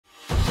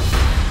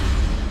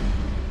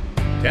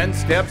10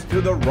 steps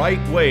to the right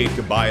way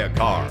to buy a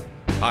car.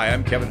 Hi,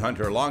 I'm Kevin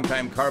Hunter,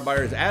 longtime car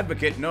buyer's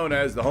advocate known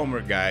as the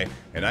Homework Guy,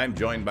 and I'm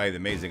joined by the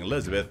amazing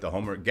Elizabeth, the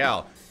Homework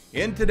Gal.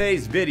 In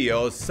today's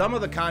video, some of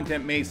the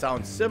content may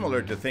sound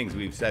similar to things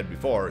we've said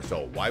before,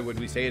 so why would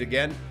we say it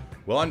again?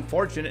 Well,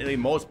 unfortunately,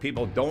 most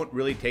people don't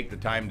really take the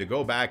time to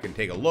go back and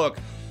take a look,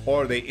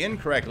 or they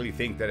incorrectly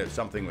think that if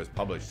something was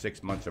published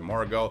 6 months or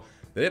more ago,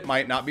 that it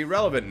might not be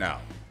relevant now.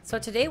 So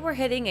today we're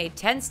hitting a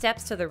 10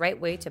 steps to the right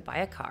way to buy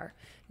a car.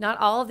 Not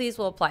all of these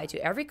will apply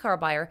to every car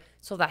buyer,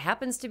 so if that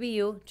happens to be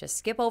you, just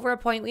skip over a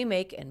point we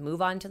make and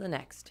move on to the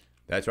next.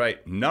 That's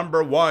right.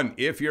 Number one,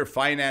 if you're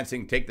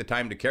financing, take the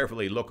time to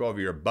carefully look over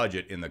your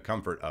budget in the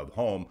comfort of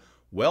home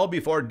well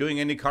before doing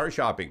any car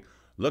shopping.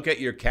 Look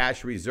at your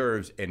cash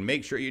reserves and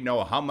make sure you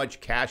know how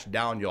much cash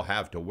down you'll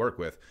have to work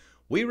with.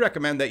 We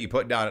recommend that you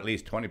put down at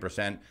least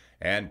 20%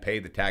 and pay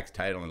the tax,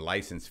 title, and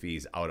license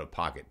fees out of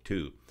pocket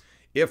too.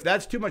 If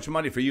that's too much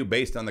money for you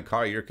based on the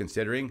car you're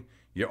considering,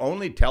 you're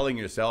only telling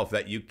yourself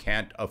that you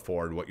can't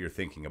afford what you're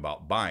thinking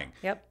about buying.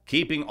 Yep.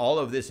 Keeping all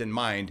of this in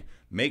mind,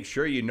 make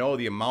sure you know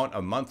the amount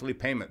of monthly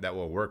payment that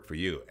will work for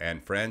you.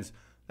 And friends,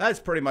 that's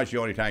pretty much the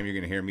only time you're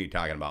going to hear me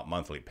talking about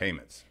monthly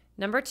payments.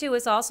 Number two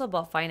is also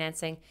about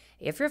financing.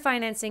 If you're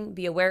financing,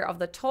 be aware of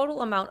the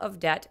total amount of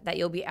debt that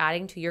you'll be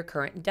adding to your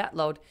current debt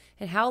load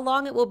and how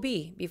long it will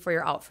be before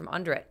you're out from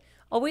under it.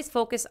 Always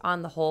focus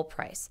on the whole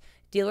price.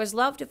 Dealers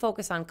love to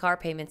focus on car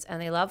payments,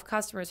 and they love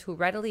customers who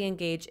readily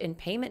engage in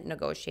payment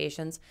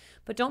negotiations,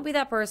 but don't be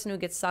that person who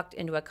gets sucked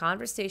into a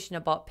conversation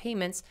about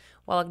payments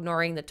while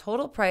ignoring the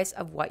total price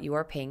of what you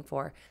are paying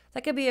for.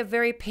 That could be a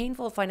very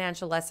painful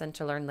financial lesson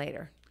to learn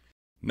later.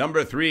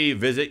 Number three,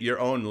 visit your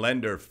own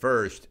lender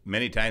first.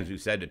 Many times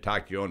we've said to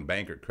talk to your own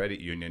bank or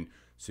credit union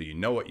so you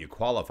know what you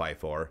qualify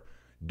for.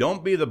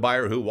 Don't be the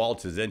buyer who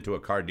waltzes into a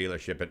car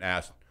dealership and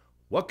asks,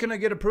 "What can I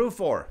get approved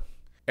for?"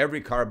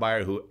 Every car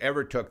buyer who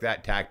ever took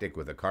that tactic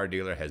with a car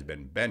dealer has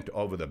been bent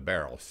over the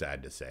barrel,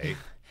 sad to say.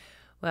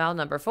 Well,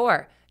 number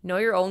four, know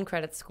your own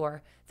credit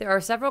score. There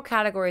are several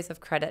categories of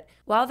credit.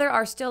 While there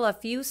are still a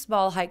few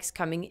small hikes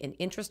coming in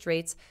interest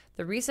rates,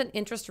 the recent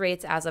interest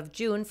rates as of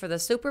June for the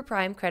super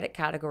prime credit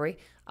category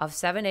of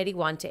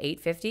 781 to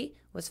 850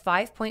 was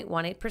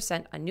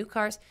 5.18% on new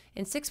cars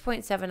and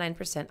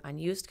 6.79% on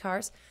used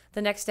cars.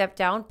 The next step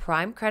down,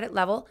 prime credit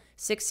level,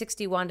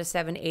 661 to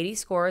 780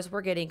 scores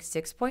were getting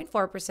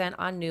 6.4%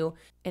 on new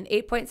and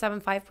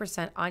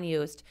 8.75% on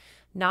used.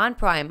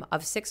 Non-prime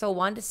of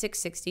 601 to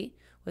 660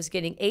 was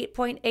getting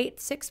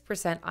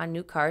 8.86% on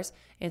new cars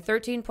and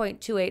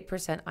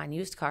 13.28% on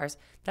used cars.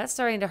 That's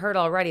starting to hurt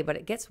already, but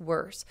it gets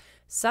worse.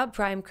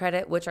 Subprime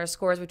credit, which are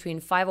scores between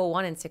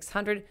 501 and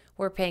 600,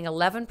 were paying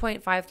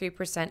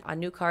 11.53% on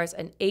new cars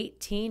and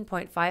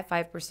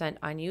 18.55%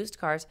 on used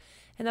cars.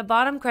 In the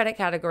bottom credit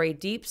category,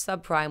 deep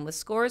subprime, with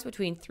scores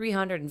between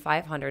 300 and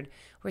 500,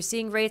 we're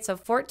seeing rates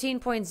of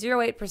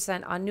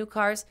 14.08% on new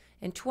cars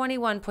and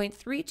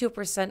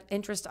 21.32%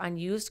 interest on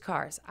used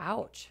cars.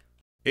 Ouch.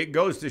 It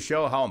goes to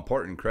show how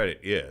important credit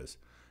is.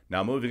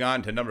 Now moving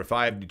on to number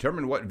five,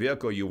 determine what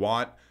vehicle you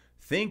want.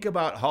 Think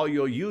about how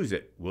you'll use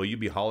it. Will you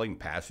be hauling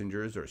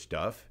passengers or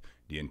stuff?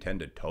 Do you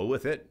intend to tow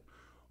with it?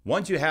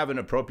 Once you have an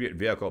appropriate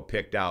vehicle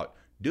picked out,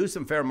 do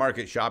some fair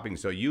market shopping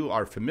so you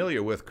are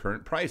familiar with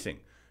current pricing.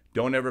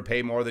 Don't ever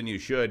pay more than you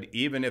should,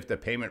 even if the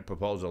payment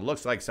proposal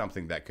looks like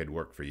something that could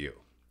work for you.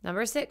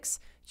 Number six,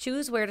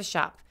 choose where to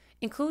shop.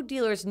 Include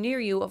dealers near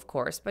you, of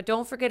course, but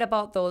don't forget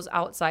about those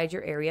outside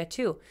your area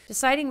too.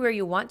 Deciding where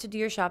you want to do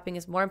your shopping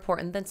is more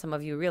important than some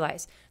of you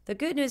realize. The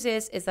good news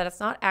is that it's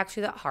not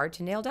actually that hard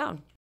to nail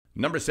down.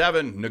 Number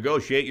seven,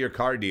 negotiate your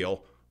car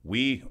deal.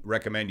 We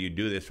recommend you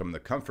do this from the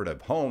comfort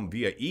of home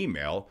via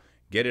email.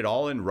 Get it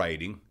all in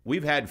writing.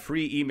 We've had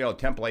free email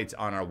templates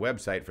on our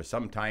website for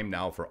some time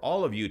now for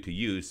all of you to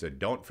use, so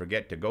don't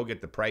forget to go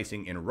get the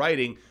pricing in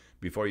writing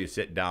before you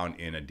sit down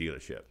in a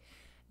dealership.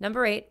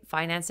 Number eight,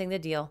 financing the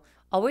deal.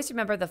 Always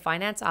remember the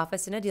finance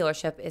office in a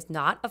dealership is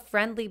not a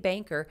friendly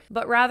banker,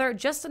 but rather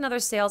just another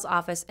sales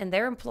office and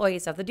they're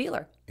employees of the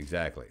dealer.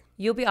 Exactly.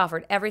 You'll be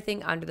offered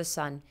everything under the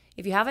sun.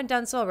 If you haven't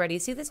done so already,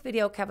 see this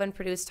video Kevin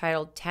produced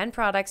titled 10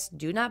 Products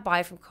Do Not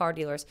Buy from Car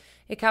Dealers.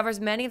 It covers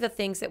many of the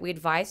things that we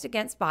advised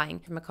against buying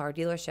from a car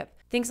dealership.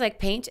 Things like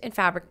paint and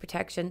fabric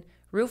protection,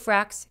 roof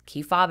racks,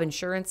 key fob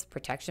insurance,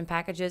 protection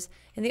packages,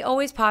 and the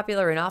always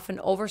popular and often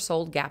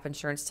oversold gap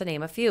insurance, to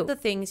name a few. The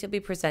things you'll be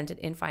presented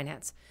in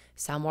finance.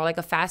 Sound more like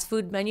a fast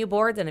food menu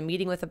board than a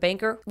meeting with a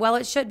banker? Well,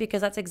 it should,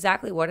 because that's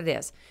exactly what it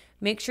is.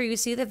 Make sure you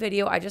see the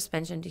video I just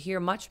mentioned to hear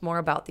much more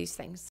about these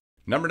things.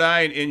 Number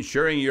nine,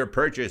 insuring your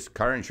purchase.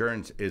 Car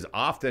insurance is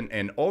often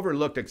an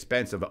overlooked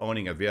expense of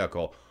owning a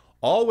vehicle.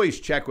 Always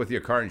check with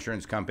your car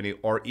insurance company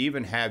or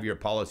even have your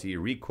policy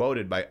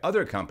requoted by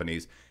other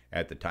companies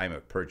at the time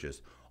of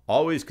purchase.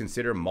 Always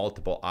consider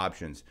multiple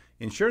options.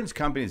 Insurance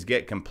companies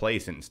get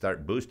complacent and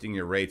start boosting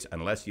your rates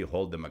unless you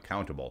hold them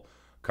accountable.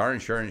 Car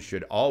insurance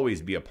should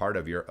always be a part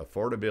of your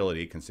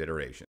affordability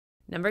consideration.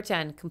 Number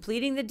 10,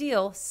 completing the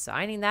deal,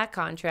 signing that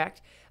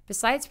contract.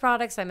 Besides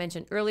products I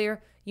mentioned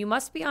earlier, You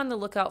must be on the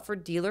lookout for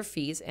dealer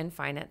fees and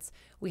finance.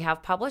 We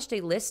have published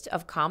a list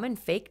of common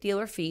fake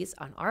dealer fees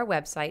on our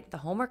website,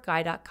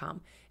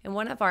 thehomeworkguy.com, and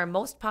one of our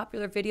most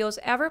popular videos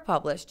ever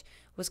published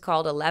was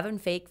called 11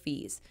 Fake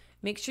Fees.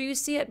 Make sure you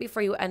see it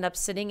before you end up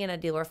sitting in a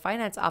dealer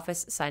finance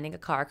office signing a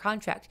car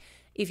contract.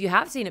 If you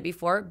have seen it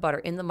before but are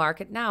in the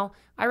market now,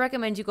 I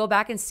recommend you go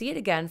back and see it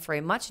again for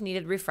a much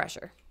needed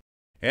refresher.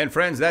 And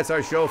friends, that's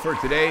our show for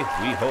today.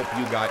 We hope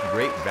you got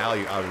great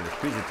value out of this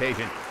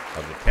presentation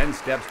of the 10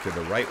 steps to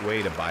the right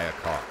way to buy a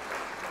car.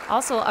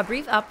 Also, a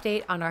brief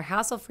update on our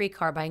hassle-free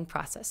car buying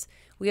process.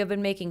 We have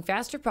been making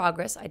faster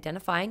progress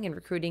identifying and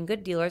recruiting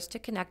good dealers to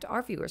connect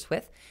our viewers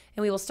with,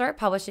 and we will start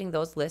publishing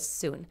those lists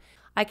soon.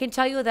 I can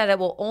tell you that it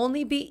will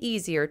only be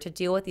easier to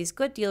deal with these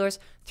good dealers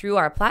through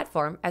our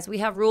platform as we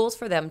have rules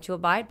for them to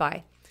abide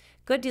by.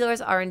 Good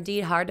dealers are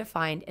indeed hard to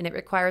find, and it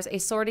requires a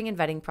sorting and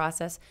vetting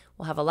process.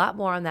 We'll have a lot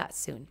more on that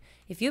soon.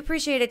 If you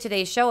appreciated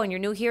today's show and you're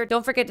new here,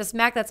 don't forget to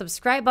smack that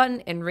subscribe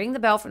button and ring the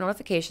bell for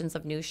notifications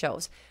of new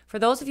shows. For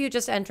those of you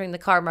just entering the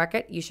car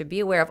market, you should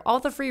be aware of all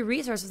the free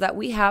resources that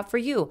we have for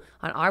you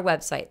on our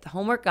website,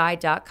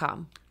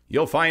 thehomeworkguy.com.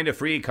 You'll find a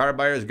free car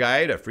buyer's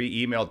guide, a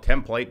free email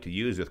template to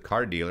use with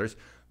car dealers.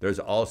 There's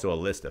also a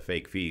list of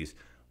fake fees.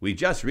 We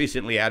just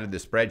recently added the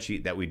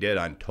spreadsheet that we did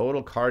on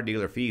total car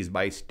dealer fees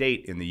by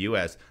state in the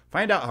U.S.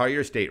 Find out how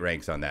your state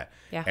ranks on that.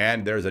 Yeah.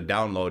 And there's a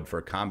download for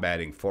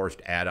combating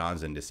forced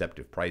add-ons and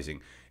deceptive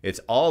pricing. It's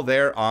all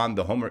there on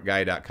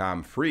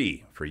thehomeworkguy.com,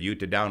 free for you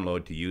to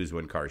download to use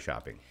when car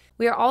shopping.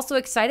 We are also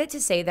excited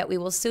to say that we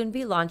will soon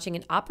be launching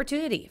an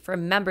opportunity for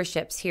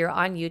memberships here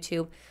on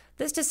YouTube.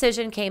 This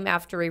decision came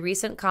after a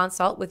recent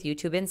consult with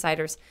YouTube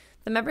insiders.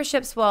 The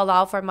memberships will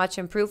allow for much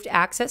improved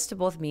access to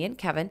both me and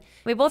Kevin.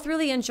 We both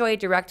really enjoy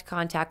direct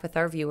contact with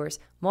our viewers.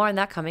 More on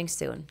that coming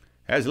soon.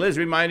 As Liz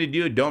reminded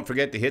you, don't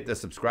forget to hit the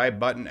subscribe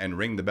button and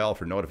ring the bell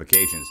for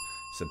notifications.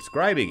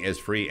 Subscribing is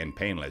free and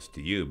painless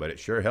to you, but it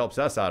sure helps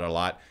us out a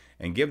lot.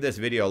 And give this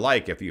video a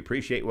like if you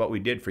appreciate what we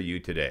did for you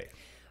today.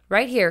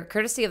 Right here,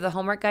 courtesy of the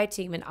Homework Guy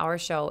team in our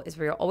show, is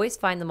where you'll always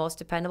find the most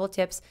dependable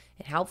tips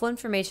and helpful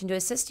information to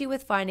assist you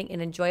with finding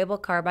an enjoyable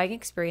car buying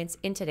experience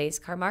in today's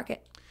car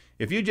market.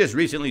 If you just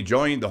recently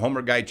joined the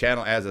Homework Guy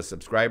channel as a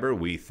subscriber,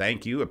 we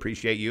thank you,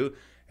 appreciate you,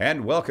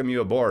 and welcome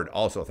you aboard.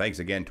 Also, thanks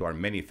again to our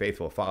many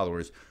faithful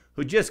followers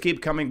who just keep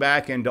coming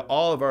back, and to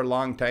all of our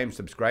longtime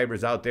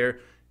subscribers out there,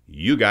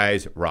 you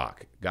guys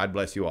rock. God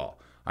bless you all.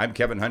 I'm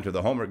Kevin Hunter,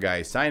 the Homework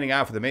Guy, signing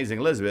off with amazing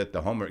Elizabeth,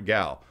 the Homework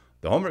Gal.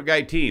 The Homework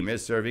Guy team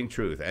is serving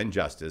truth and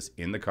justice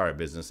in the car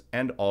business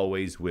and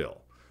always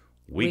will.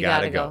 We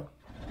gotta go.